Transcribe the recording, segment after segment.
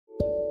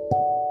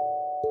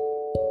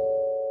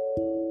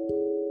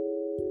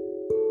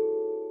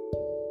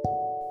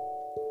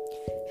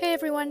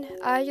everyone,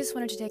 I just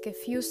wanted to take a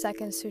few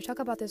seconds to talk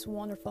about this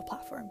wonderful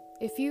platform.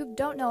 If you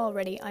don't know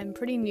already, I'm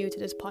pretty new to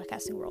this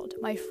podcasting world.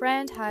 My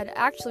friend had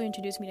actually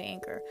introduced me to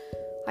Anchor.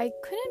 I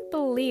couldn't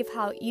believe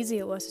how easy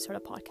it was to start a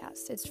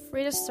podcast. It's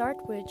free to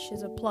start, which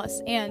is a plus,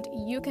 and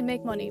you can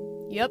make money.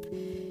 Yep,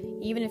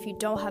 even if you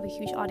don't have a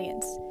huge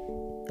audience.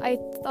 I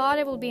thought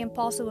it would be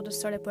impossible to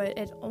start it, but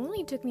it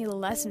only took me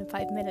less than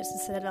 5 minutes to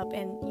set it up,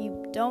 and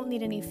you don't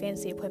need any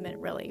fancy equipment,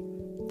 really.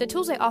 The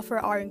tools I offer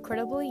are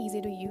incredibly easy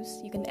to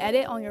use. You can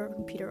edit on your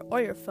computer or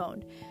your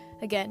phone.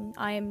 Again,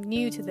 I am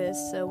new to this,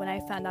 so when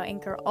I found out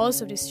Anchor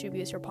also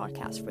distributes your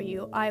podcast for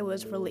you, I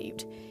was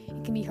relieved.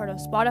 It can be heard on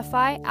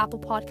Spotify, Apple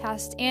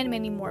Podcasts, and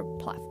many more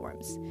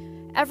platforms.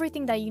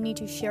 Everything that you need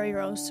to share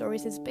your own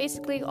stories is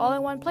basically all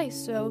in one place,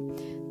 so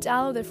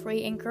download the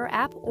free Anchor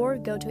app or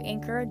go to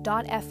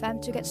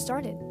anchor.fm to get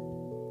started.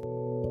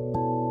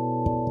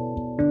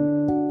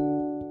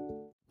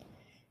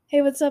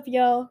 Hey, what's up,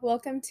 y'all?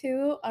 Welcome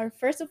to our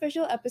first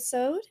official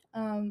episode.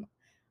 I'm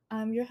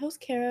your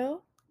host,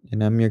 Caro.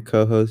 And I'm your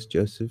co-host,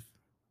 Joseph.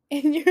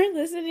 And you're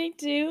listening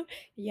to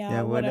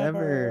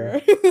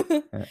whatever.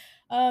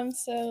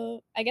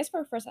 So I guess for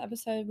our first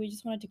episode, we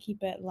just wanted to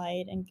keep it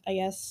light,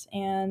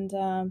 and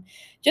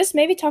just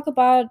maybe talk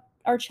about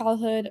our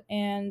childhood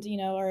and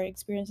our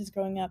experiences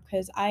growing up.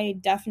 Because I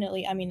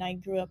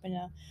grew up in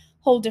a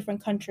whole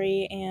different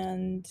country,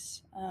 and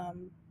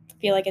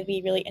feel like it'd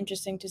be really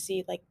interesting to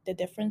see like the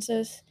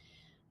differences,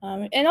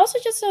 and also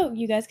just so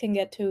you guys can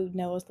get to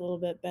know us a little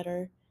bit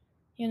better,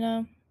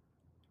 Yeah.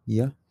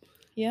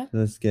 Yeah. So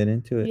let's get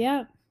into it.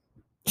 Yeah.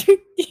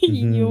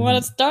 You want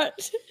to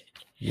start?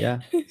 Yeah.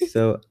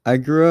 So I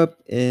grew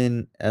up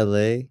in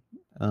LA.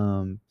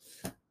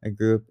 I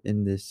grew up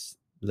in this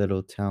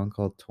little town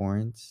called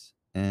Torrance,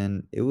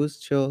 and it was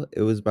chill.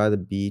 It was by the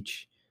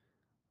beach.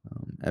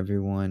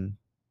 Everyone,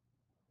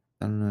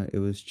 I don't know, it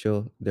was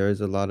chill. There was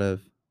a lot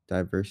of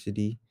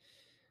diversity.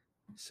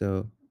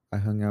 So I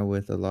hung out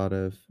with a lot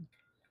of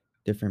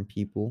different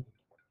people.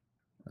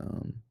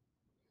 Um,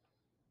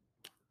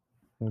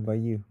 what about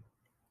you?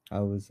 I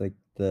was like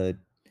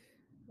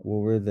what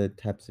were the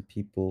types of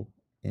people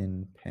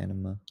in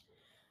Panama?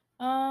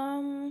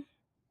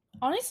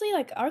 Honestly,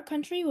 like our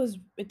country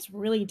it's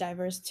really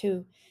diverse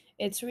too.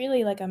 It's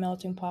really like a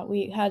melting pot.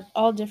 We had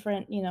all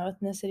different,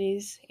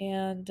 ethnicities,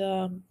 and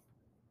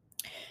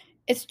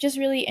it's just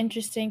really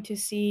interesting to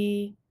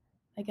see,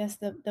 I guess,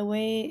 the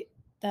way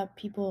that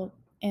people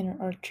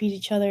or treat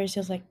each other is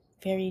just like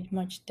very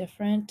much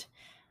different.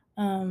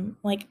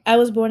 Like I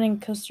was born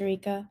in Costa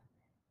Rica,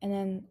 and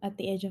then at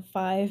the age of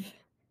 5,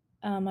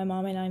 my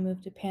mom and I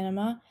moved to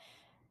Panama,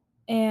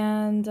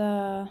 and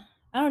I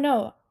don't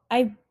know.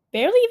 I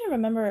barely even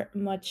remember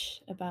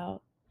much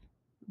about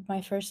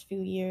my first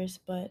few years,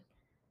 but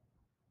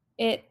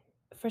it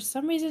for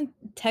some reason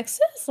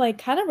Texas like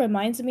kind of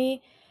reminds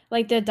me,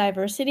 like the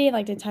diversity,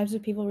 like the types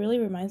of people really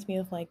reminds me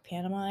of like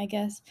Panama, I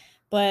guess.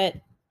 But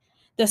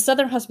the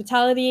southern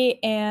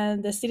hospitality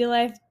and the city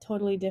life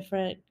totally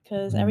different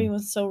because Mhm.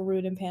 everyone's so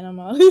rude in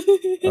Panama.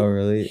 Oh,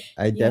 really?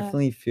 I Yeah,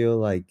 definitely feel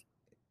like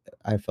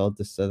I felt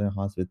the southern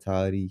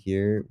hospitality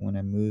here when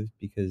I moved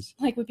because,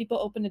 like when people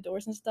open the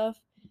doors and stuff.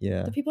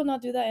 yeah, Do people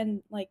not do that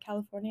in like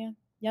California?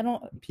 Yeah,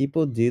 don't,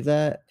 people do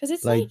that. because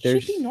it's like Like,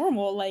 should be there's,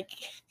 normal. Like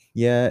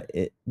yeah,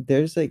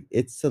 there's like,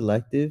 it's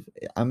selective.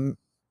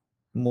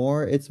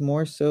 It's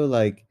more so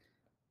like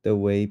the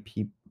way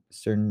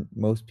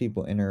most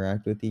people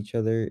interact with each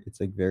other. It's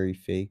like very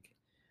fake.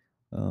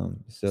 So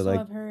so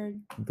like I've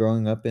heard.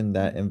 growing up in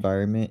that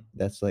environment,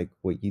 that's like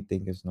what you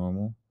think is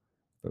normal,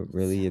 but So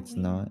really it's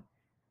weird. not.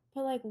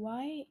 But like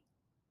why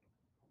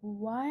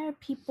are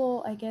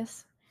people, I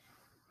guess,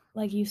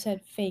 like you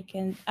said, fake?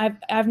 And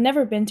I've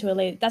never been to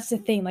LA. That's the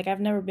thing. Like I've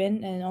never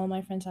been, and all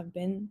my friends have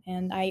been,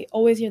 and I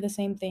always hear the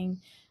same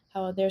thing,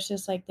 how there's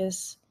just like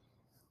this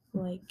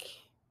like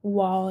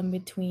wall in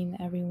between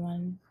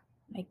everyone,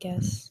 I Mm.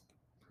 guess.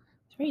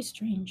 It's very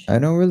strange. I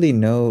don't really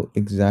know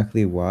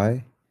exactly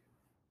why,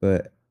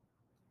 but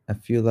I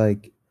feel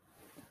like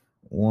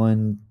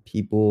one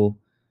people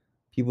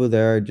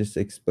there are just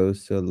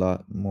exposed to a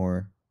lot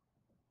more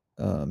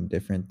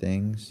different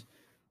things,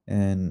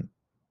 and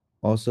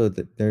also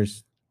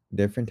there's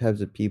different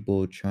types of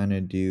people trying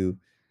to do,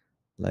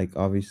 like,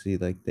 obviously,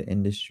 like the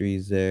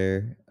industries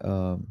there,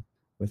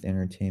 with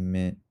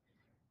entertainment,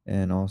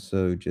 and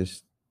also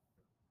just,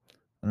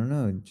 I don't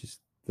know,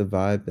 just the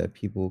vibe that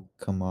people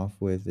come off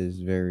with is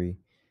very,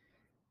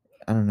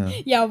 I don't know.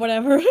 Yeah,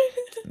 whatever.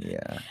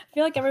 Yeah. I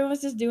feel like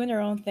everyone's just doing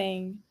their own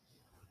thing.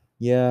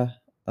 Yeah.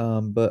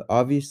 But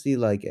obviously,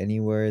 like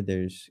anywhere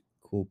there's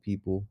cool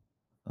people.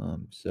 Yeah,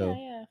 So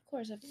yeah, of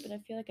course. But I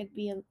feel like it'd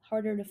be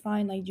harder to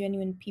find like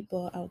genuine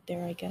people out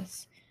there, I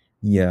guess.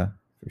 yeah,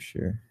 for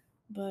sure.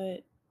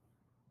 But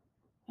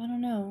I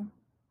don't know.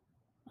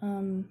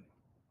 Um,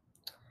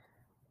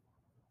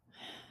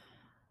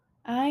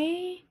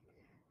 I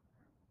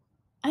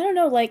I don't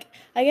know. Like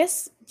I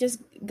guess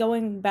just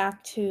going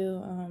back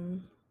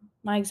to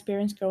my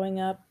experience growing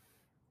up,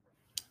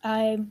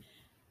 I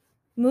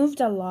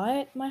moved a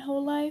lot my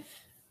whole life,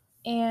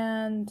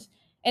 and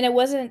And it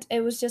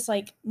was just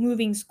like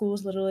moving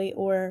schools literally,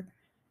 or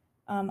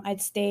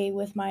I'd stay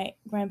with my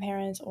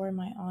grandparents or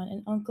my aunt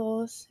and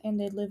uncles, and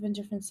they'd live in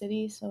different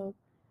cities. So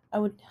I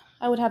would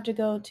I would have to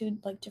go to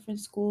like different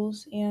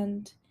schools,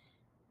 and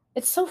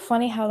it's so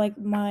funny how like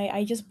my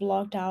I just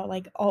blocked out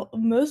like all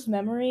most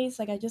memories.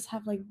 Like I just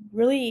have like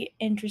really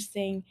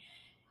interesting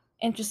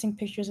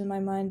pictures in my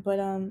mind. But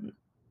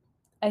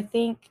I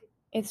think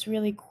it's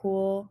really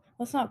cool.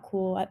 Well, it's not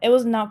cool. It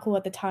was not cool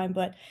at the time,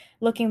 but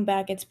looking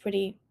back, it's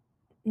pretty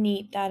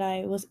neat that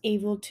I was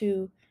able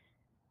to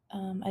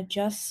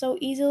adjust so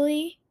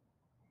easily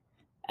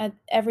at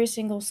every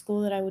single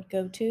school that I would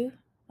go to.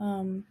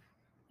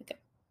 Like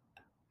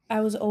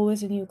I was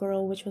always a new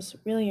girl, which was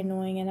really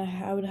annoying, and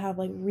I would have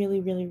like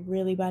really, really,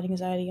 really bad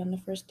anxiety on the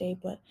first day.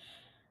 But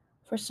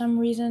for some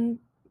reason,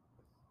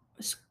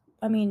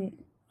 I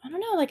mean, I don't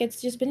know, like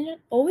it's just been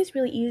always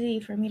really easy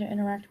for me to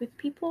interact with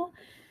people.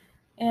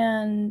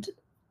 And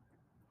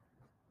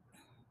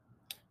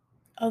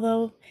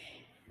although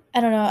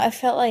I don't know, I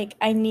felt like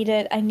I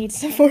need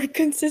some more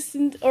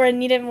consistent, or I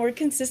needed more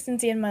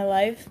consistency in my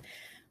life.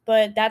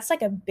 But that's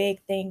like a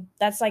big thing.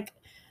 That's like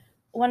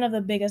one of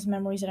the biggest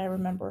memories that I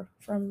remember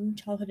from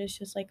childhood is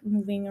just like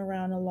moving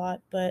around a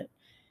lot. But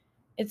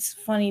it's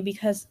funny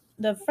because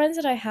the friends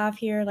that I have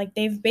here, like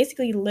they've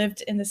basically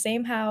lived in the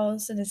same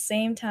house in the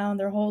same town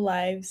their whole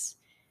lives.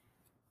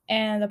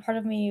 And a part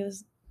of me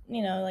was,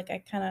 like I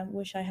kind of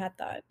wish I had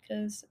that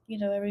because,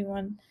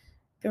 everyone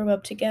grew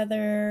up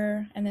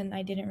together, and then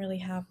I didn't really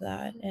have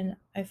that. And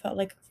I felt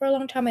like for a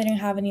long time I didn't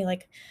have any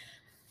like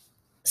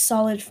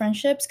solid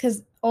friendships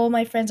because all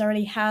my friends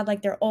already had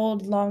like their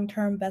old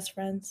long-term best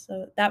friends.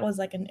 So that was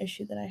like an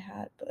issue that I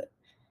had. But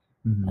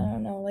I Hmm.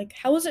 don't know, like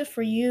how was it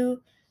for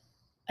you?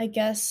 I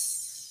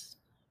guess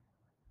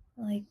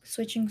like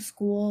switching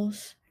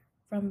schools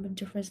from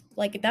different,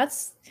 like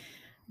that's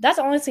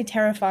honestly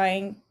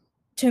terrifying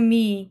to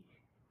me,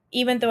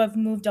 even though I've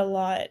moved a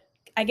lot.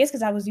 I guess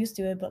because I was used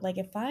to it, but like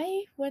if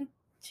I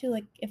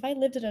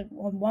lived in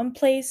one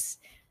place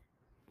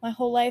my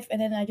whole life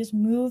and then I just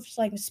moved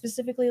like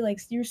specifically like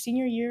your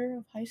senior year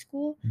of high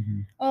school,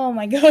 Hmm. oh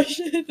my gosh,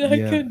 I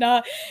Yeah, could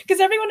not, because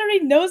everyone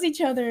already knows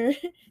each other.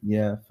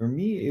 yeah. For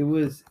me, it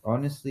was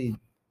honestly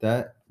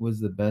that was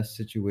the best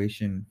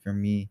situation for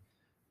me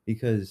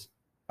because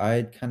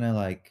I'd kind of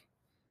like,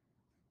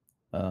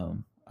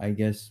 I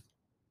guess,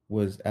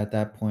 was at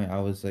that point I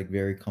was like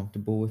very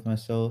comfortable with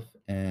myself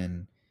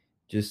and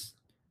just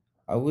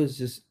I was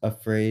just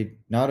afraid,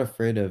 not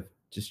afraid of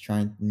just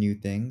trying new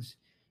things.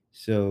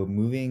 So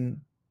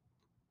moving,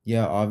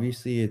 yeah,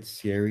 obviously it's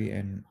scary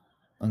and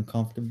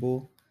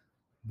uncomfortable,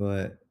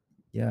 but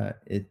yeah,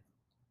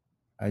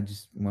 I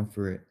just went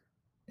for it.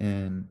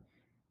 And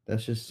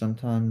that's just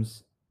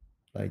sometimes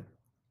like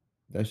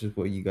that's just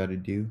what you got to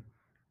do.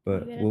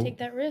 You But gotta what take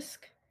that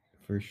risk.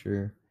 for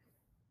sure.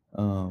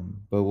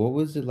 But what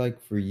was it like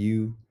for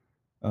you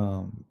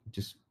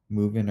just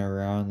moving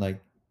around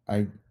like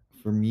I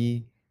for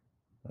me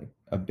like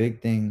a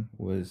big thing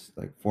was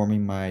like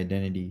forming my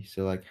identity.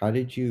 So like how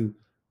did you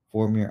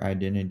form your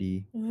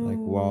identity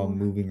like while Ooh,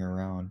 moving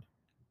around?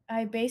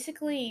 I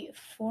basically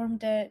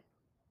formed it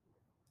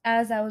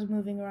as I was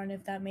moving around,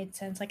 if that made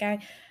sense. Like I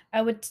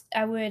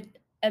would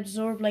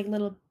absorb like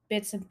little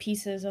bits and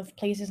pieces of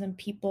places and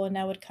people, and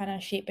that would kind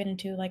of shape it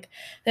into like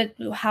that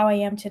how I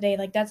am today.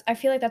 Like that's I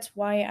feel like that's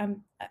why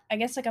I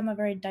guess like I'm a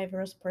very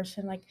diverse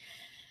person. Like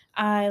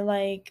I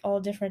like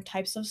all different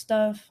types of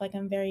stuff. Like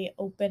I'm very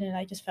open, and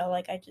I just felt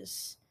like I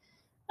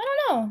don't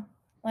know.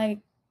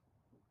 Like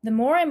the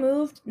more I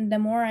moved, the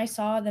more I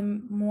saw, the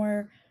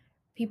more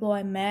people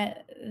I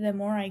met, the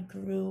more I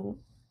grew,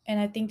 and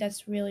I think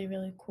that's really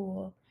really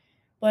cool.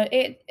 But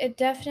it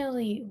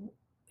definitely,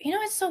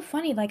 it's so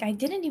funny, like, I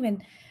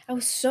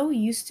was so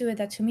used to it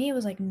that to me it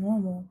was, like,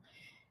 normal,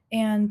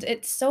 and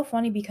it's so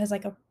funny because,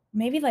 like,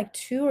 maybe, like,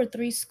 2 or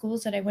 3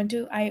 schools that I went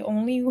to, I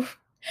only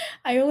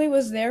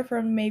was there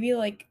for maybe,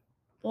 like,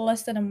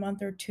 less than a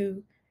month or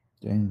 2.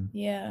 Dang.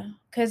 Yeah,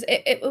 'cause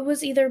it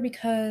was either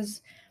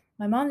because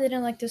my mom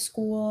didn't like the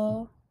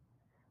school,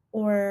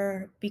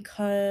 or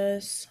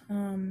because,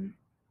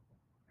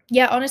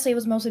 yeah, honestly, it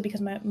was mostly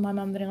because my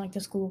mom didn't like the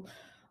school,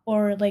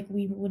 or, like,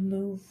 we would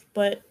move.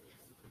 But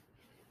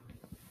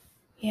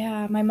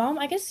yeah, my mom,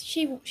 I guess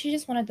she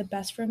just wanted the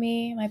best for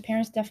me. My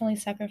parents definitely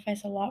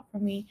sacrificed a lot for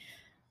me.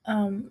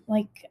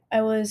 Like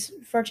I was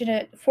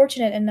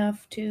fortunate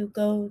enough to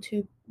go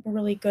to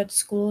really good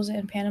schools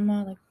in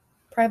Panama, like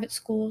private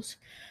schools.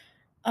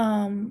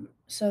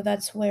 So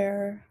that's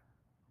where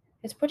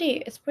it's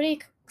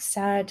pretty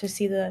sad to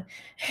see the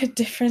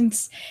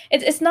difference.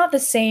 It's not the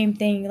same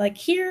thing. Like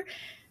here,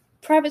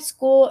 private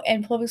school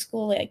and public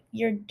school, like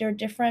they're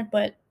different,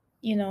 but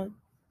you know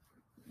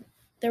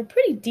they're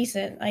pretty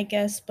decent, I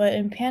guess. But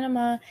in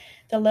Panama,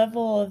 the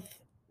level of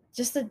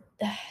just the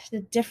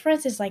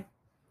difference is like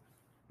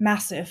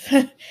massive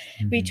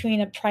Hmm.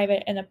 between a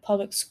private and a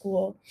public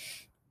school.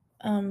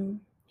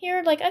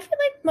 Here, like I feel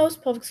like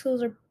most public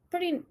schools are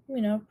pretty,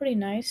 pretty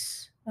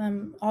nice.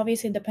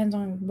 Obviously, it depends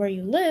on where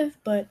you live,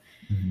 but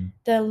Hmm.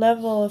 the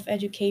level of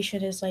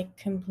education is like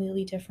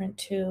completely different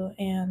too.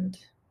 And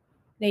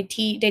they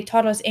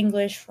taught us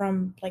English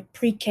from like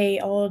pre-K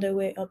all the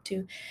way up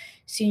to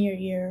senior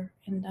year,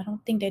 and I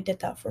don't think they did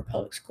that for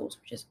public schools,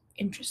 which is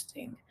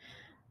interesting.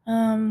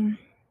 Um,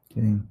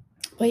 Kidding.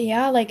 but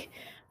yeah, like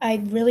I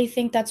really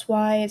think that's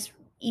why it's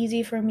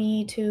easy for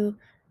me to,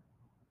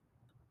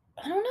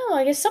 I don't know,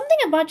 I guess something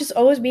about just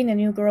always being a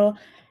new girl.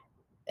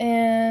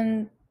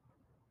 And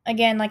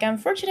again, like I'm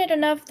fortunate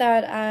enough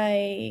that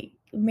I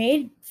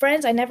made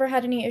friends. I never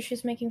had any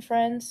issues making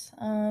friends.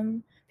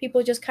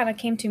 People just kind of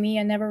came to me.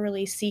 I never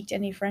really seeked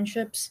any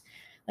friendships.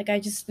 Like I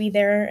just be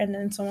there, and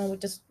then someone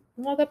would just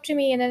walk up to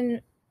me and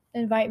then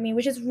invite me,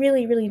 which is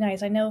really really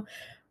nice. I know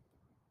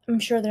I'm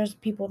sure there's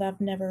people that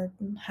have never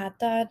had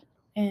that,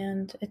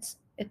 and it's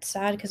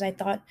sad because I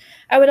thought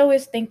I would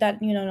always think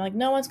that like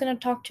no one's gonna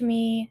talk to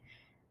me.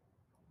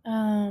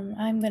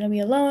 I'm gonna be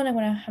alone.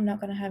 I'm not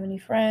gonna have any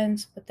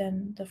friends. But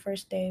then the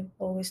first day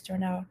always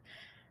turned out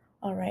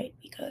all right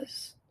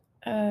because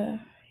uh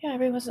yeah,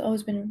 everyone's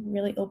always been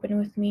really open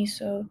with me.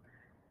 So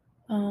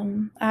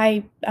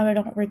I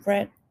don't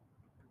regret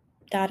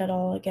that at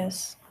all. I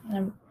guess and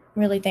I'm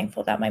really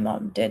thankful that my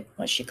mom did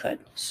what she could.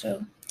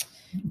 So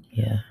Yeah.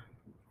 yeah.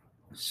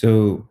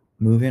 So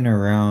moving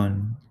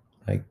around,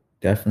 like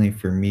definitely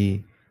for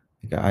me,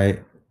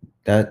 like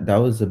that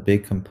was a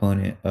big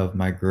component of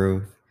my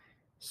growth.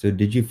 So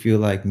did you feel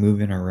like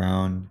moving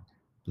around,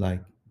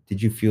 like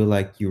did you feel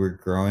like you were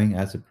growing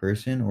as a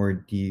person,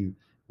 or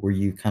were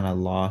you kind of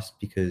lost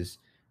because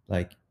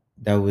like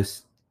that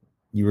was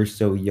you were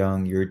so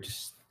young, you were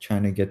just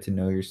trying to get to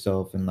know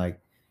yourself and like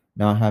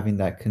not having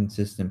that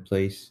consistent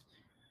place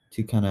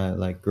to kind of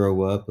like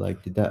grow up,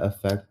 like did that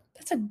affect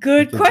That's a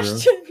good your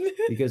growth? question.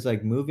 Because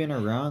like moving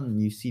around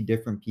and you see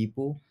different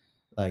people,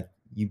 like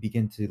you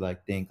begin to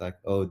like think like,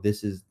 oh,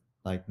 this is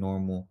like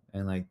normal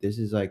and like this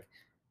is like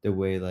the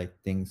way like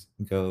things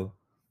go.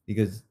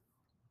 Because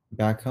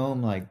back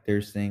home, like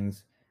there's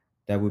things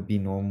that would be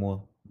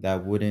normal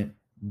that wouldn't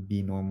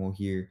be normal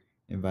here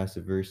and vice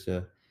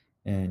versa.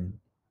 And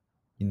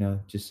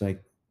just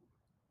like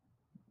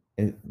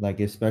like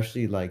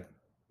especially like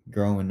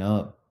growing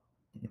up,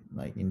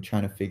 like and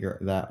trying to figure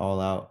that all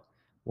out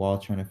while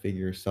trying to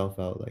figure yourself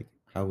out, like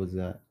how was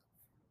that?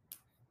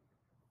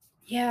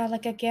 Yeah,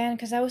 like again,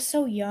 because I was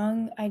so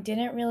young, I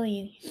didn't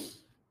really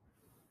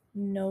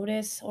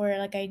notice or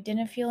like I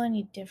didn't feel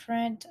any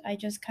different. I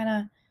just kind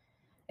of,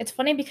 it's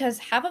funny because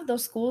half of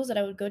those schools that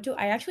I would go to,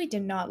 I actually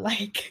did not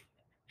like.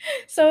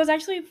 So it was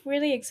actually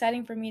really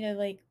exciting for me to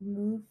like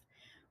move.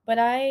 But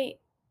I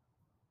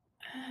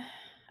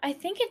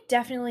think it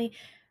definitely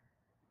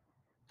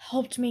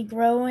helped me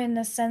grow in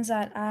the sense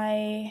that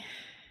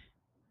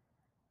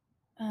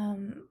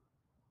um,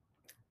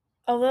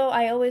 although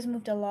I always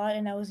moved a lot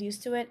and I was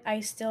used to it, I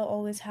still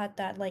always had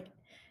that like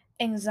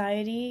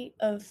anxiety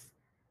of,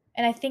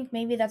 and I think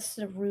maybe that's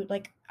the root.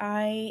 Like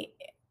I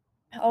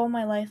all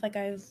my life, like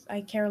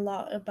I care a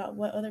lot about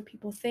what other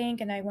people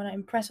think and I want to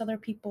impress other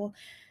people.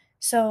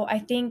 So I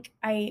think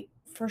I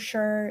for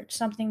sure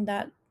something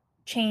that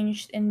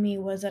changed in me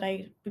was that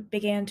I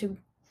began to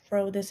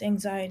grow this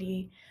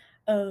anxiety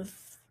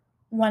of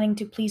wanting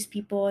to please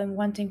people and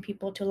wanting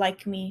people to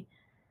like me.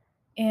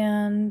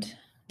 And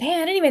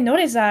dang, I didn't even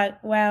notice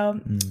that. Wow.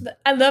 Mm.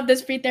 I love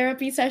this free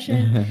therapy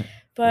session,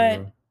 For but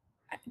real.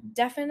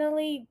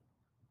 definitely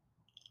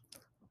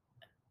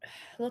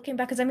looking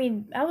back, because I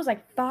mean, I was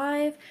like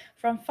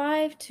from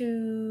 5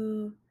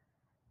 to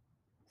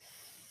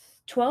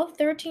 12,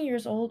 13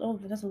 years old. Oh,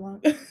 that's a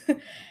long.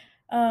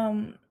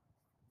 um,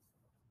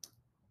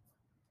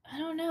 I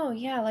don't know.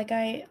 Yeah, like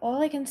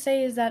all I can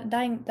say is that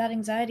that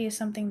anxiety is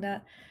something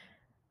that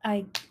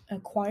I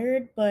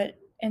acquired, but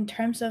in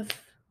terms of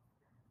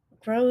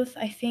growth,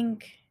 I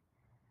think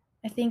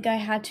I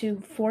had to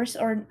force,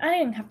 or I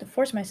didn't have to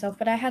force myself,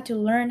 but I had to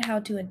learn how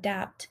to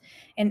adapt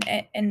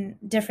in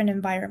different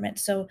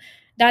environments. So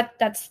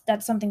that's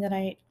something that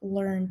I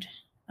learned,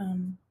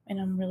 and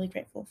I'm really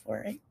grateful for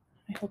it.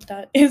 I hope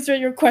that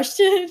answered your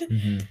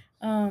question.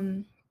 Hmm.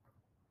 um,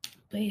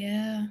 but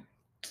yeah,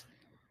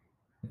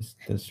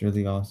 That's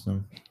really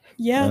awesome.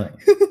 yeah, uh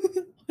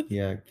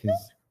yeah,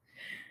 because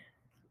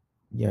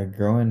yeah,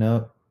 growing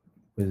up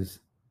was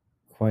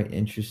quite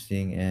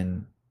interesting,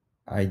 and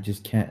I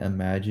just can't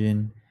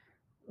imagine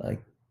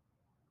like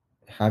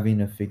having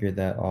to figure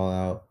that all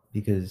out,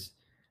 because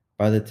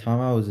by the time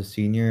I was a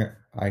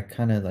senior, I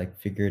kind of like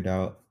figured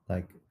out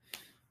like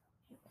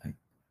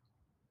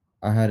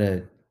I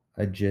had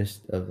a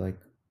gist of like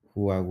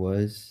who I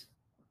was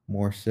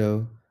more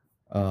so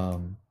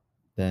um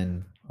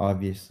than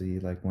obviously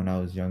like when I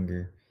was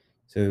younger.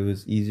 So it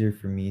was easier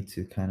for me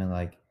to kind of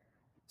like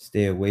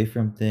stay away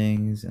from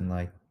things and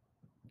like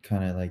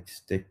kind of like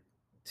stick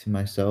to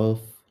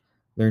myself,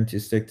 learn to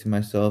stick to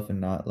myself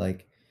and not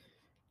like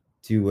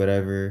do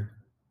whatever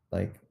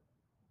like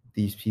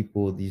these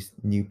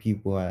new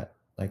people at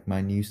like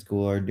my new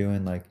school are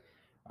doing. Like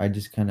I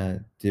just kind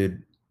of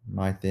did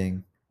my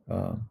thing.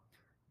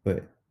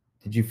 But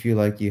did you feel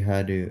like you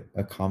had to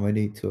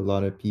accommodate to a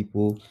lot of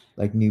people,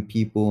 like new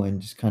people,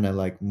 and just kind of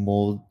like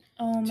mold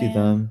Oh to man,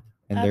 them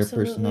and their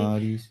absolutely.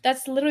 personalities?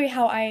 That's literally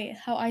how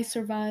I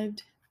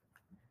survived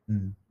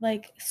Mm.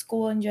 like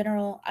school in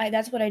general. I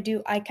That's what I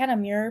do. I kind of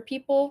mirror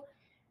people,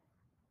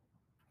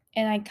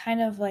 and I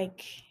kind of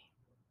like,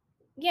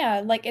 yeah,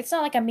 like it's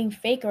not like I'm being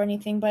fake or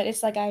anything, but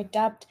it's like I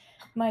adapt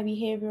my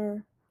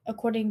behavior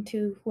according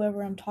to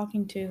whoever I'm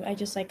talking to. I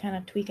just like kind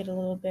of tweak it a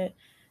little bit.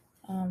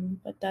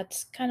 But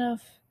that's kind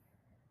of,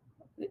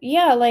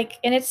 yeah, like,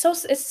 and it's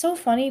so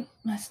funny.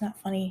 That's not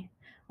funny.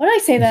 Why do I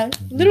say that?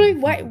 Literally,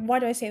 why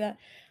do I say that?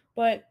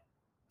 But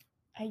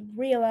I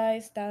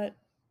realized that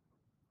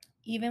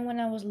even when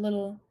I was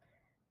little,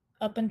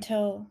 up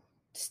until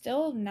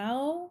still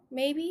now,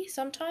 maybe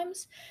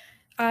sometimes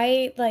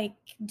I like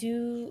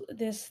do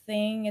this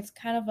thing. It's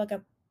kind of like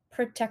a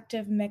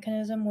protective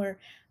mechanism where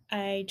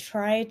I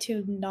try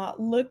to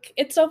not look.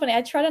 It's so funny.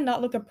 I try to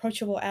not look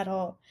approachable at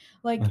all.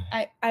 Like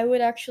I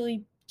would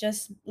actually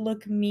just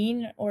look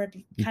mean or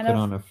You kind put of.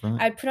 on a front.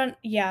 I put on.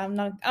 Yeah, I'm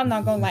not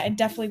gonna lie. I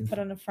definitely put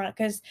on the front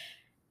because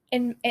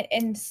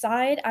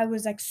inside I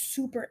was like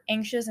super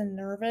anxious and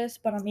nervous,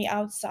 but on the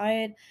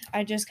outside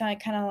I just kind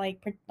of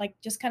like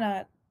just kind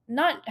of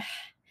not.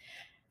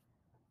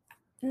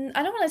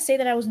 I don't want to say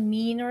that I was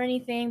mean or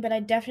anything, but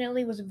I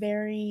definitely was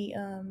very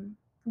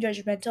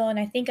judgmental, and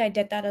I think I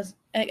did that as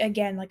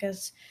again like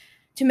as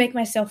to make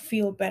myself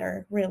feel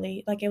better.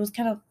 Really, like it was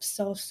kind of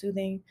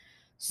self-soothing. Mm.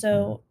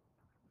 So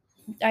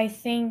I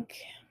think,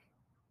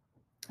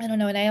 I don't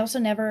know, and I also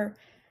never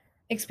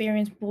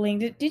experienced bullying.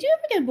 Did you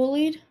ever get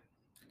bullied?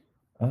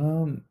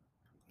 Um,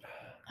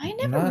 I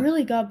never not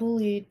really got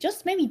bullied.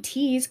 Just maybe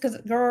teased because,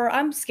 girl,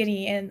 I'm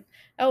skinny and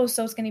I was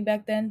so skinny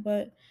back then,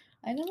 but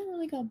I never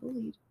really got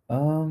bullied.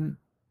 um,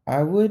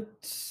 I would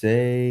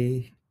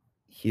say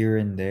here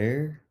and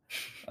there.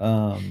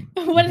 Um,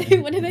 What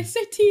did they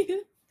say to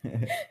you?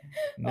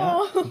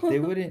 not they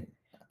Oh. wouldn't,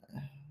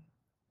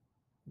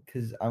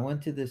 because I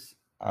went to this.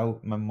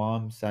 My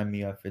mom signed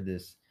me up for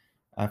this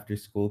after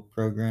school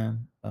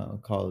program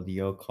called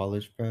Yo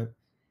College Prep,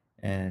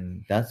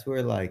 and that's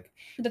where like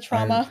The I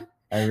trauma.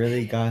 I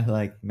really got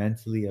like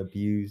mentally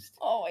abused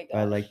Oh my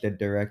by like gosh. the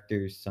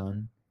director's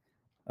son.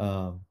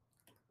 Um,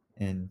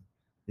 and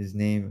his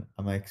name,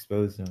 I might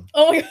expose him.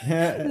 Oh my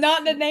god.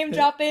 Not the name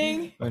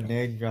dropping. Or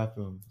name drop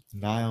him.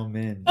 Niall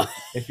Min.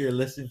 If you're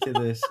listening to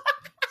this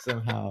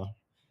somehow,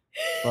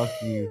 fuck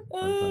you.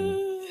 I'm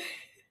playing.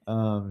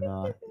 Uh,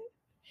 No,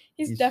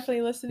 he's he's definitely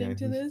yeah, listening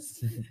to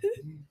he's this.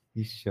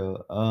 he's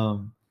chill.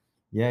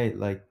 Yeah,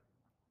 like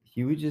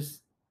he would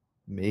just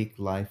make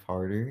life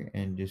harder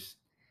and just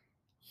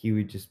he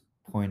would just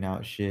point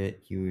out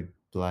shit. He would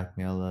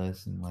blackmail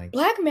us and like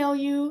Blackmail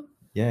you?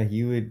 yeah,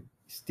 he would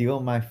steal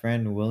my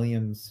friend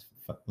William's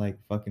like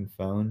fucking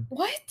phone,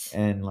 What?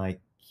 and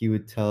like he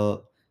would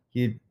tell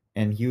he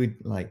and he would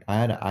like I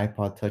had an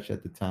iPod Touch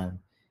at the time,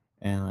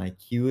 and like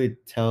he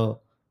would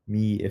tell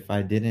me if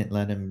I didn't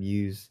let him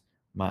use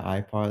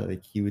my iPod,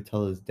 like he would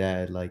tell his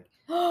dad That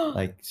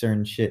like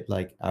certain shit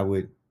like I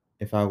would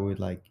if I would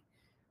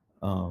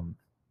um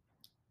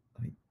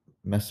like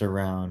mess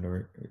around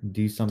or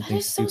do something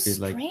is so stupid,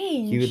 like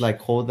he would strange. like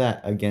hold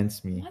that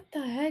against me. What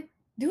the heck?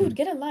 Dude, And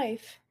get a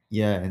life.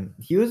 yeah, and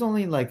he was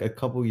only like a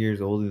couple years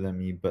older than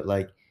me, but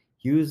like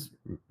he was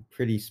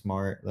pretty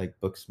smart, like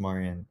book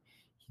smart, and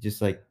he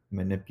just like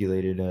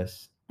manipulated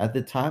us. At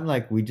the time,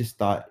 like we just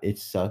thought it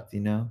sucked,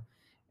 you know.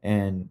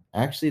 And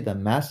actually, the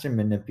master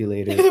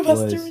manipulator The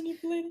master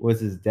manipulator. was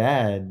his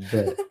dad,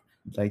 but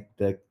like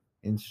the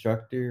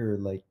instructor or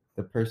like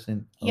the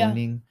person Yeah.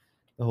 owning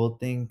the whole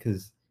thing,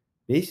 because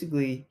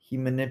basically he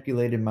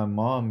manipulated my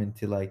mom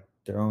into like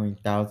throwing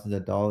thousands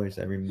of dollars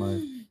every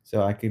month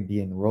so I could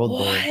be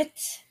enrolled there.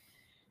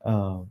 What?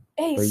 um,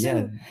 Hey, but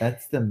yeah, Sue.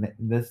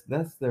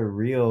 that's the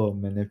real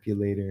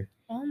manipulator.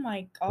 Oh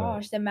my But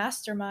gosh, the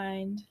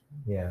mastermind.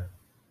 yeah,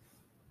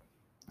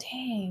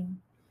 Dang.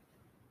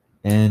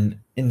 and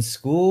in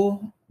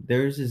school,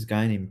 there's this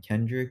guy named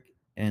Kendrick,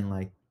 and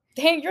like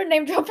Dang, you're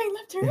name dropping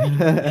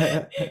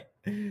left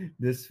and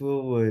this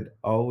fool would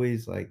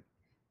always like.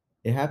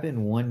 It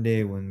happened one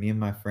day when me and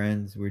my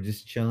friends were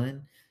just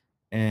chilling,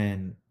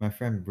 and my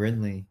friend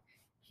Brindley,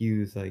 he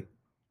was like,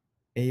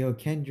 "Hey yo,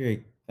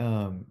 Kendrick,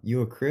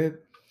 you a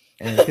crip?"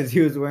 And because he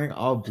was wearing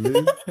all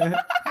blue,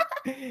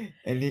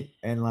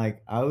 and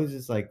like I was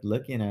just like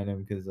looking at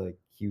him because like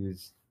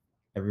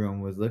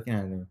everyone was looking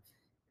at him,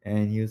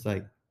 and he was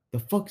like, "The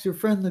fuck's your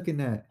friend looking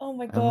at?" Oh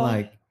my I'm god.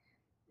 like,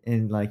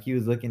 and like he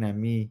was looking at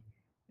me,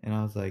 and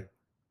I was like,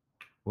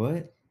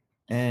 "What?"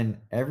 And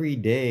every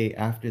day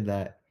after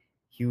that,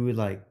 he would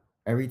like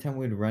every time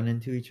we'd run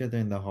into each other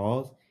in the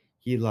halls,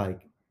 he'd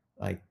like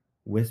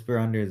whisper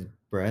under his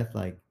breath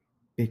like,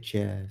 "Bitch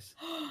ass,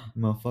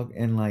 motherfucker,"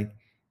 and like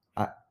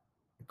I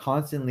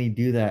constantly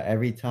do that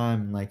every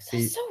time, like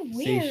That's so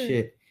say weird.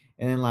 shit.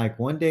 And then like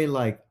one day,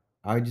 like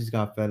I just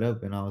got fed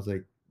up, and I was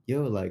like,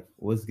 "Yo, like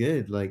what's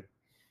good?" Like,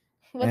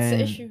 What's the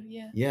and issue?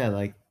 Yeah. yeah,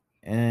 like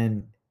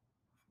and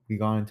we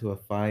got into a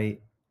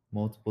fight,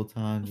 multiple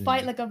times and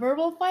Fight, like a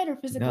verbal fight or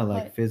physical no,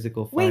 like fight?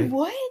 physical Wait, fight.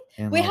 what?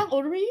 And Wait, like how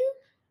old were you?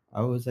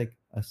 I was like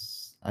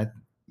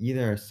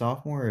either a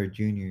sophomore or a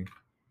junior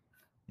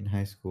in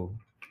high school.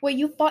 Wait,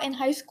 you fought in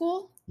high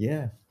school?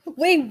 Yeah.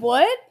 Wait,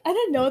 what? I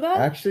didn't know that.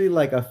 Actually,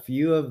 like a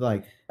few of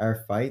like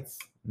our fights,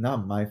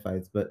 not my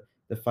fights, but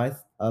the fights,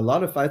 a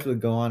lot of fights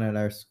would go on at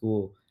our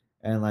school,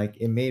 and like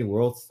it made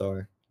World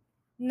Star.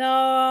 No,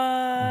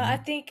 I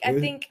Mhm. think It I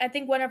was think I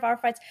think one of our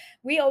fights.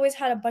 We always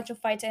had a bunch of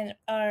fights in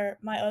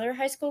my other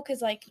high school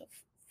because like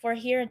for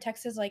here in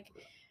Texas, like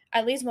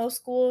at least most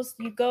schools,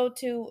 you go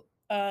to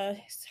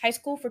high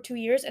school for 2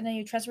 years and then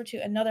you transfer to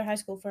another high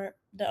school for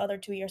the other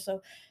 2 years.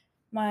 So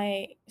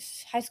my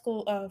high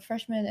school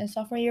freshman and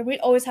sophomore year, we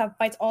always have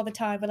fights all the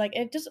time. But like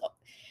it just,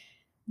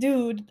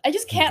 dude, I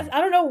just can't.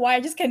 I don't know why. I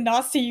just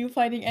cannot see you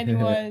fighting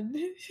anyone.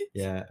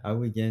 yeah, I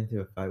would get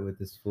into a fight with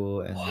this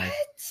fool, and like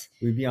What?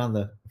 we'd be on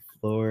the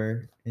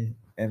floor,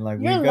 and like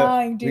You're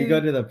lying, we go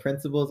dude. to the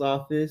principal's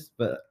office,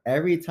 but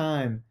every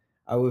time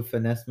I would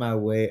finesse my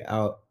way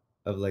out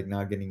of like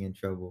not getting in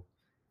trouble.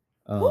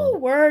 Who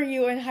were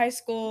you in high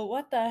school?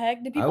 What the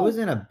heck? Did people? I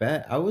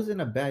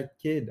wasn't a bad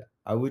kid.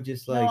 I would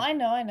just No, like I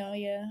know.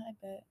 Yeah, I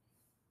bet.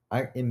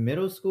 I in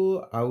middle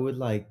school I would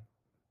like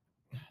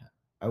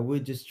I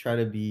would just try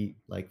to be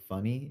like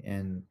funny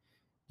and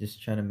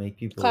just try to make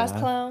people Class laugh.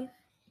 clown.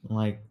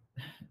 Like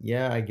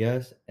yeah, I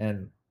guess,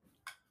 and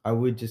I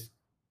would just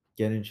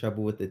get in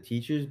trouble with the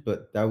teachers,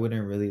 but that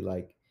wouldn't really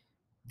like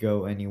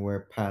go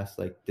anywhere past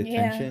like Yeah,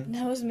 detention.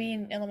 that was me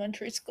in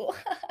elementary school.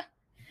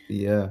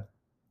 Yeah.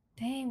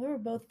 Dang, we were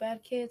both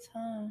bad kids,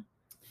 huh?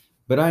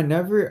 But I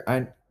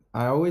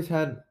always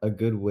had a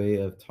good way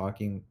of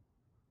talking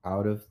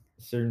out of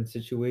certain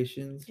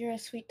situations. You're a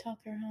sweet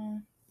talker, huh?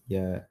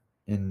 Yeah.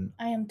 And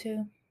I am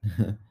too.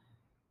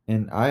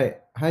 and I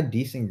had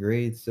decent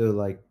grades, so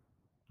like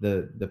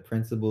the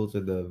principals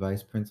or the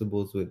vice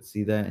principals would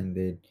see that and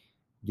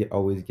they'd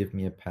always give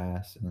me a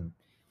pass, and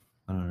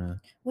I don't know.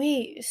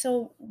 Wait,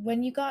 so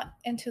when you got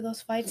into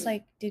those fights,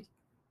 like, did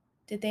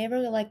they ever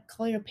like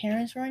call your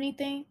parents or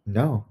anything?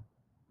 No,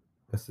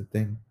 that's the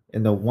thing.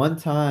 And the one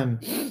time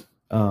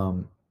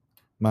um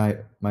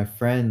my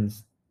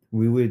friends,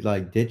 we would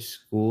like ditch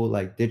school,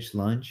 like ditch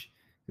lunch,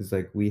 because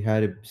like we had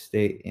to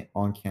stay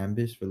on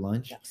campus for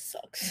lunch. That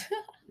sucks.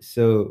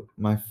 So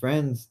my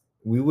friends,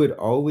 we would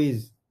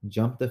always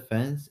jump the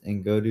fence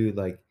and go to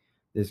like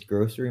this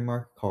grocery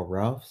market called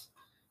Ralph's,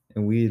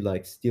 and we'd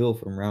like steal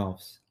from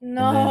Ralph's,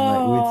 and then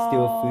like we'd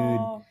steal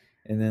food, No.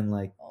 and then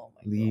like Oh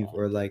my leave, god,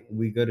 or like dude.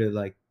 we go to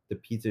like the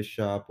pizza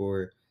shop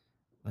or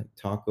like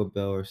Taco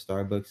Bell or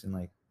Starbucks, and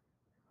like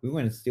we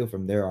wouldn't steal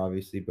from there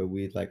obviously, but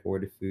we'd like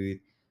order food,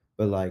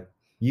 but like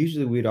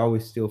usually we'd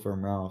always steal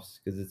from Ralph's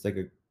because it's like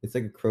a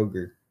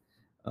Kroger.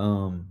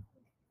 um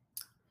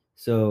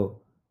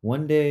so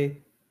one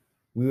day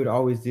we would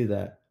always do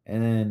that.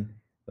 And then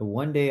the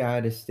one day I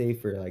had to stay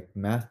for like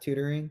math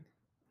tutoring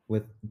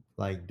with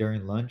like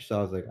during lunch. So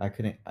I was like,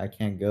 I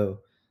can't go.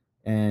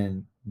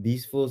 And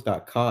these fools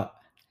got caught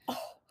Oh,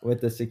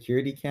 with the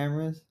security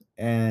cameras,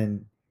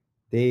 and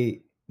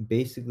they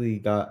basically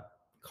got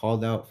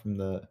called out from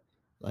the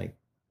like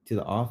to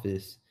the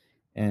office,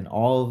 and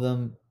all of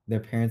them, their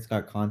parents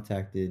got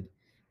contacted.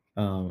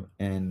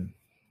 And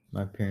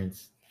my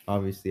parents,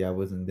 obviously I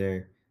wasn't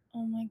there,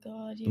 oh my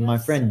god, you but got my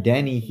so friend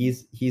Denny,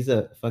 lucky. he's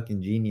a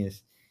fucking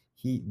genius.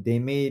 They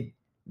made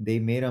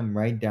him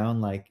write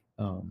down like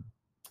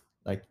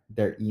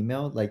their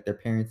email, like their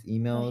parents' Oh, he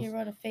emails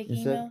wrote a fake and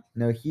stuff. email.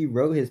 No, he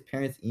wrote his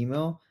parents'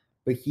 email,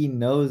 but he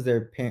knows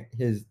their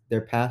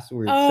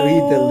password, so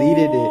he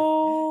deleted it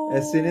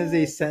as soon as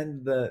they Oh,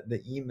 sent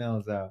the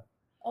emails out.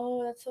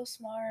 oh, that's so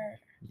smart.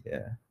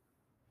 Yeah,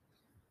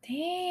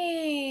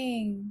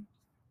 Dang.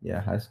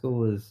 yeah. High school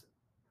was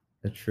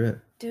a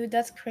trip. Dude,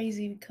 that's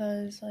crazy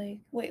because like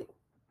wait,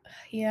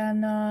 yeah,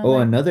 no, Oh,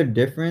 like another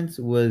difference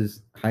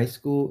was high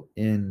school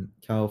in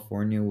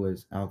California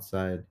was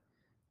outside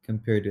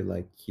compared to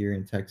like here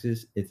in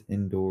Texas, it's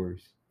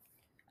indoors.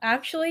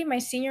 actually my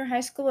senior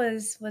high school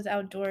was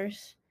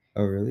outdoors.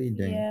 Oh, really?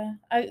 Dang. Yeah.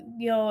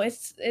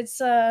 It's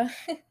it's a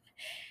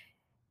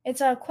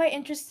quite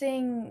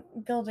interesting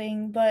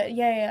building, but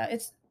yeah,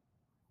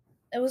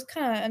 it was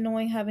kind of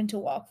annoying having to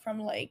walk from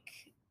like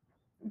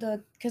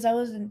the cuz I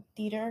was in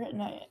theater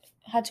and I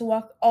had to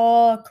walk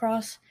all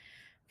across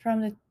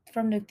from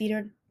the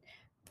theater,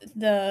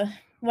 the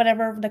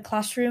whatever the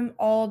classroom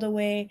all the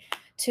way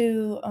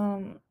to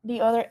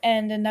the other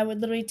end, and that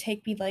would literally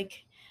take me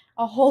like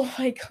a whole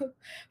like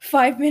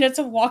 5 minutes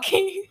of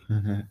walking,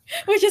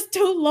 which is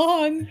too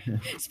long,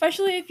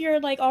 especially if you're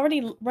like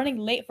already running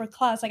late for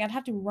class. Like I'd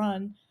have to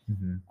run.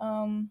 Mhm,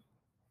 um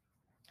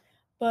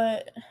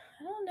but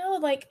I don't know,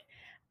 like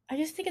I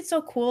just think it's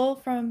so cool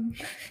from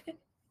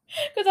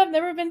because I've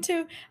never been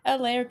to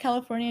LA or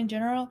California in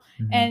general,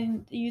 mhm.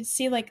 and you'd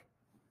see like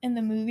in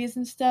the movies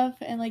and stuff,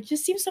 and like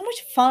just seems so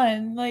much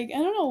fun. Like I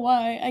don't know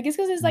why. I guess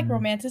because it's like Mhm.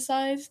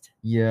 romanticized.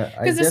 Yeah,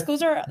 Because the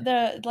schools are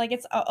the like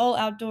it's all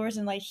outdoors,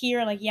 and like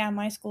here, like yeah,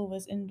 my school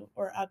was indoor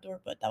or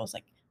outdoor, but that was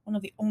like one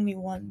of the only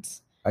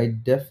ones. I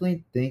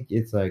definitely think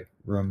it's like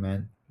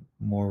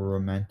more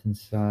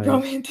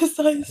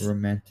Romanticize.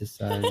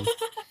 romanticized,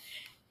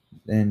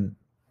 and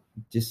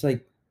just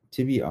like,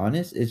 to be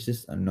honest, it's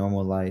just a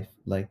normal life.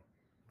 Like,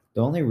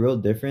 the only real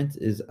difference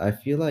is I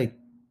feel like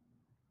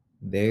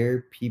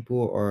their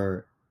people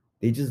are,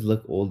 they just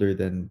look older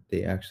than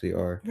they actually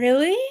are.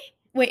 Really?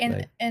 Wait,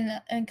 Like,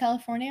 in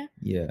California?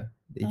 yeah,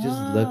 they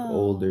just look Oh,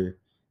 older.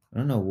 I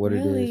don't know what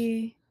it is.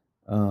 really?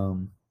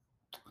 Um,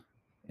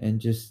 and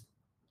just,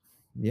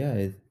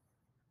 yeah,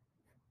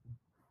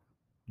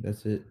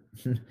 that's it.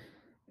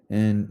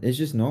 And it's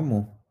just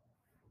normal.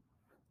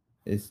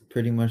 It's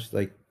pretty much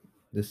like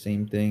the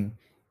same thing.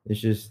 It's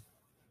just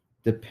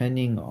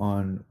depending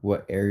on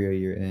what area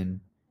you're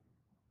in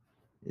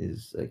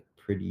is like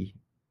pretty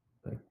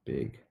like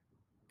big.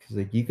 Cause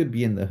like you could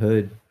be in the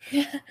hood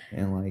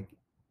and like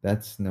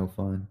that's no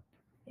fun.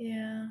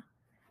 Yeah.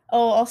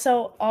 Oh,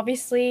 also,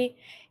 obviously,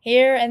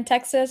 here in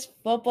Texas,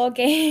 football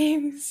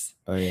games,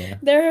 Oh yeah.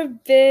 they're a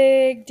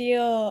big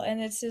deal.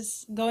 And it's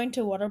just going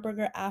to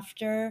Whataburger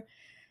after,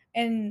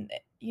 and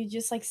you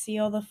just like see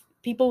all the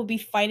people will be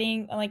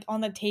fighting like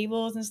on the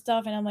tables and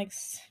stuff. And I'm like,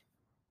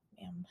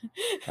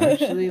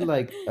 Actually, damn.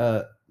 like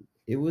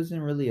it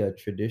wasn't really a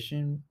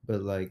tradition,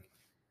 but like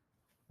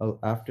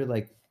after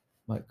like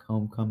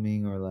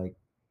homecoming or like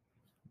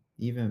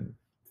even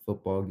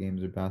football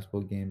games or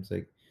basketball games,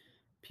 like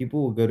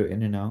people will go to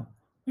In and Out,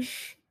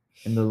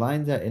 and the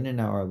lines at In and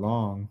Out are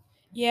long.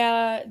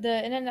 Yeah,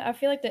 the In and I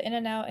feel like the In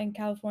and Out in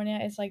California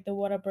is like the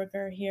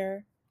Whataburger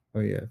here. Oh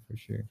yeah, for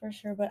sure. For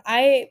sure, but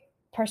I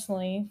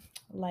personally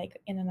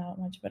like In and Out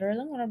much better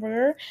than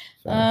Whataburger.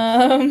 Facts.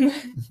 Um,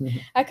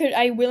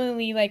 I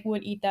willingly like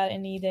would eat that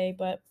any day,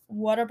 but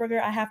Whataburger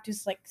I have to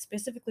like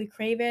specifically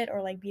crave it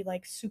or like be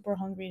like super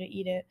hungry to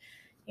eat it,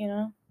 you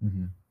know.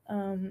 Hmm.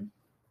 Um,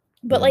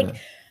 but Yeah, like no.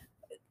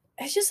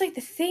 it's just like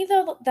the thing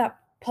though that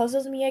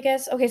puzzles me, I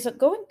guess. Okay, so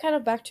going kind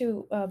of back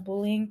to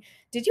bullying,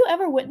 did you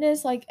ever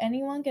witness like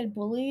anyone get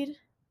bullied?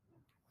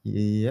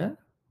 Yeah,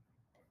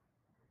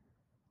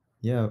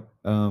 yeah,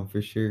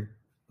 for sure.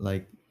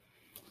 Like,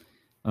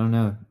 I don't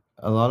know.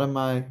 A lot of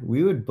my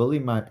we would bully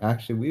my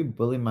actually we would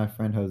bully my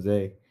friend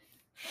Jose.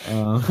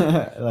 Um,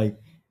 like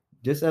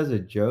just as a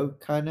joke,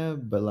 kind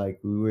of, but like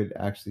we would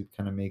actually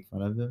kind of make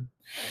fun of him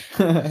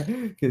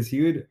because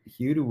he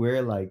would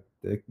wear like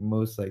the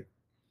most like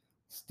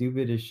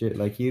stupidest shit.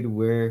 Like he'd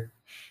wear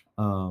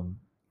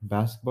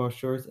basketball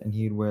shorts and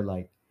he'd wear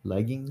like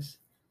leggings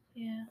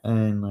Yeah.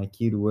 and like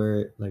he'd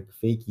wear like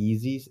fake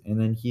Yeezys, and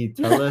then he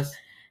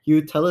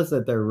would tell us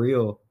that they're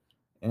real,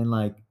 and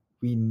like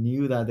we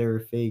knew that they were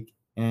fake,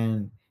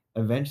 and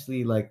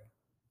eventually like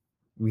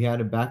we had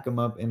to back him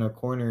up in a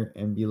corner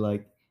and be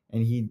like,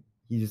 and he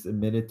just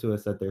admitted to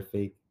us that they're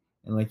fake,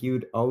 and like he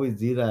would always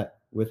do that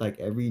with like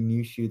every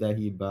new shoe that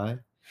he'd buy,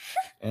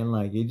 and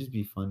like it'd just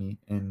be funny.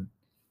 And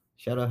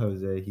shout out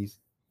Jose, he's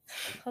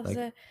like,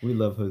 Jose. we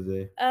love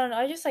Jose. I don't know.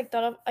 I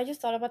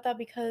just thought about that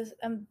because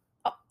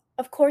o-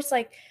 of course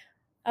like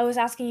I was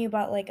asking you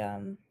about like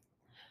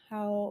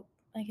how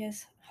I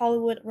guess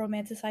Hollywood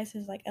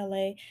romanticizes like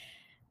LA.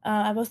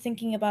 I was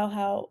thinking about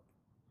how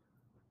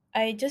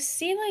I just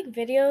see like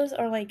videos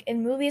or like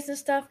in movies and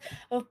stuff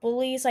of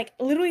bullies like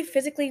literally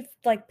physically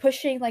like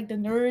pushing like the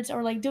nerds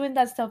or like doing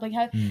that stuff.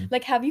 Hmm.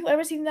 Like have you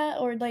ever seen that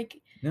or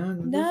like No,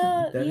 no,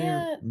 that didn't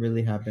yeah.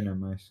 really happen at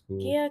my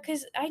school. Yeah,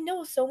 because I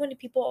know so many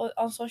people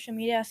on social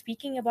media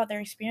speaking about their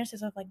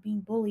experiences of like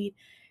being bullied,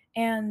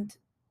 and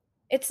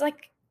it's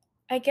like,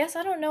 I guess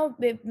I don't know,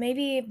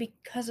 maybe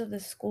because of the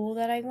school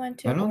that I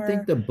went I to, don't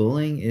think or the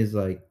bullying is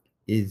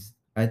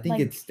I think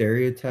it's like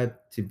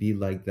stereotyped to be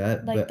like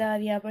that,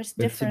 that. Yeah, but it's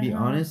but to different, be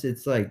huh? honest,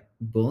 it's like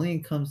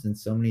bullying comes in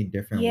so many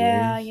different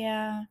Yeah, ways.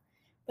 yeah.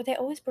 But they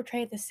always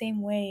portray it the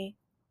same way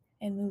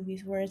in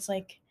movies, where it's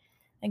like,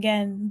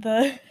 again,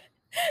 the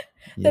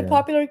the Yeah.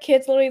 popular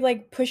kids literally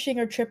like pushing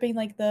or tripping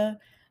like the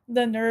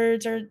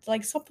nerds or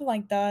like something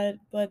like that.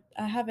 But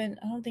I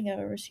don't think I've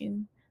ever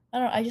seen. I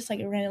don't. I just like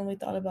randomly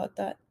thought about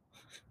that.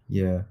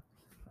 Yeah.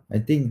 I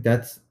think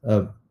that's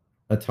a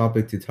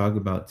topic to talk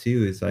about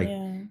too, is like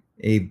Yeah.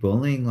 a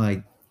bullying,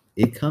 like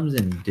it comes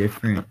in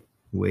different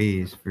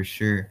ways for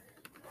sure.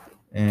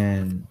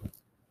 And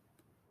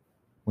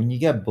when you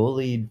get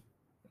bullied,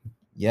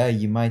 yeah,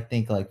 you might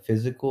think like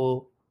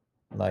physical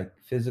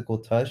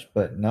touch,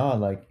 but no,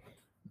 like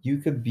you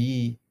could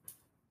be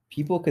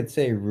people could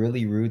say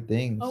really rude Oh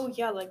things.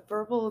 yeah, like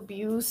verbal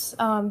abuse.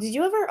 Did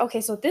you ever?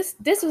 Okay, so this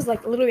was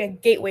like literally a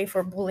gateway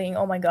for bullying.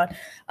 Oh my god.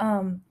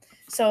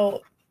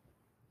 So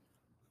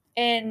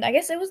and I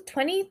guess it was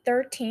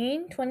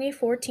 2013,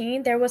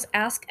 2014. There was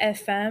Ask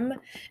FM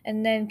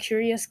and then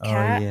Curious Oh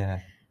Cat. yeah.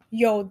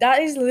 Yo,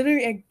 that is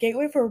literally a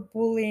gateway for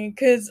bullying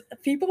because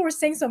people were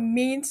saying some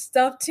mean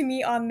stuff to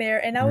me on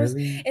there,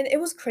 Really? and it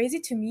was crazy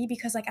to me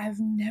because like I've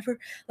never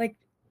like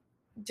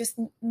just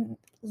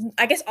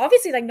I guess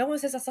obviously like no one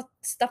says that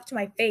stuff to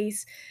my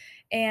face,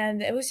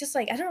 and it was just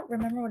like I don't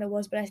remember what it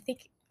was, but I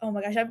think oh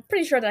my gosh, I'm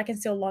pretty sure that I can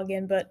still log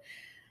in, but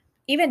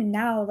even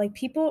now, like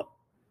people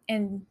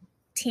and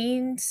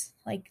teens,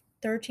 like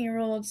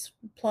 13-year-olds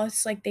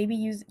plus, like they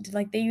use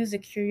the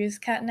Curious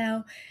Cat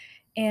now,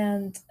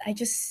 And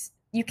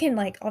you can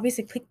like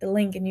obviously click the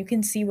link and you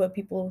can see what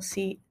people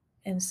see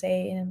and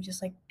say, and I'm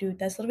just like, dude,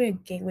 that's literally a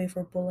gateway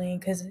for bullying.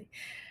 Because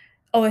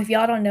if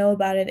y'all don't know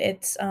about it,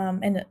 it's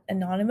an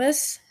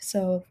anonymous,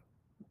 so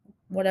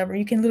whatever,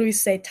 you can literally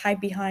say, type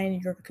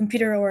behind your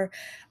computer or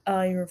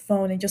your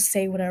phone and just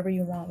say whatever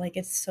you want. Like,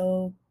 it's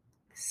so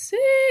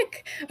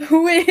sick.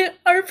 Wait,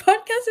 our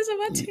podcast is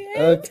about to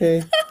end.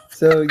 Okay,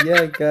 so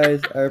yeah,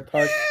 guys,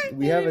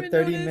 we I have a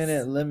didn't even 30-minute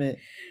notice. limit,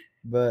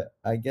 but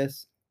I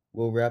guess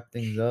we'll wrap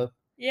things up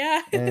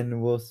Yeah.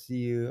 and we'll see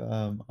you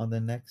on the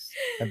next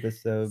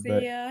episode. See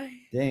But ya.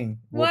 dang,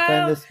 we'll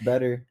plan this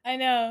better I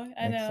know.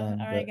 next time.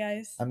 All right, But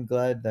guys. I'm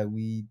glad that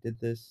we did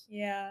this.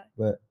 Yeah.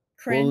 But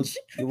Cringe.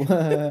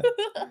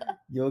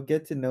 you'll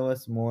get to know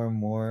us more and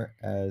more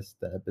as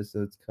the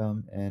episodes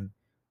come, and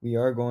we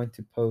are going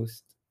to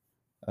post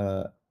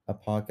uh, a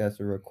podcast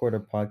or record a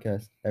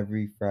podcast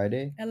every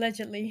Friday,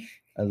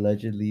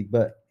 Allegedly.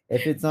 but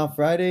if it's not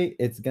Friday,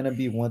 it's gonna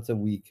be once a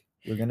week.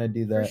 We're gonna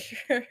do For that.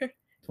 sure.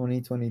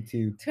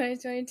 2022.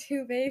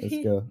 2022, baby.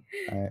 Let's go.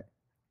 All right.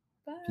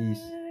 Bye.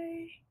 Peace.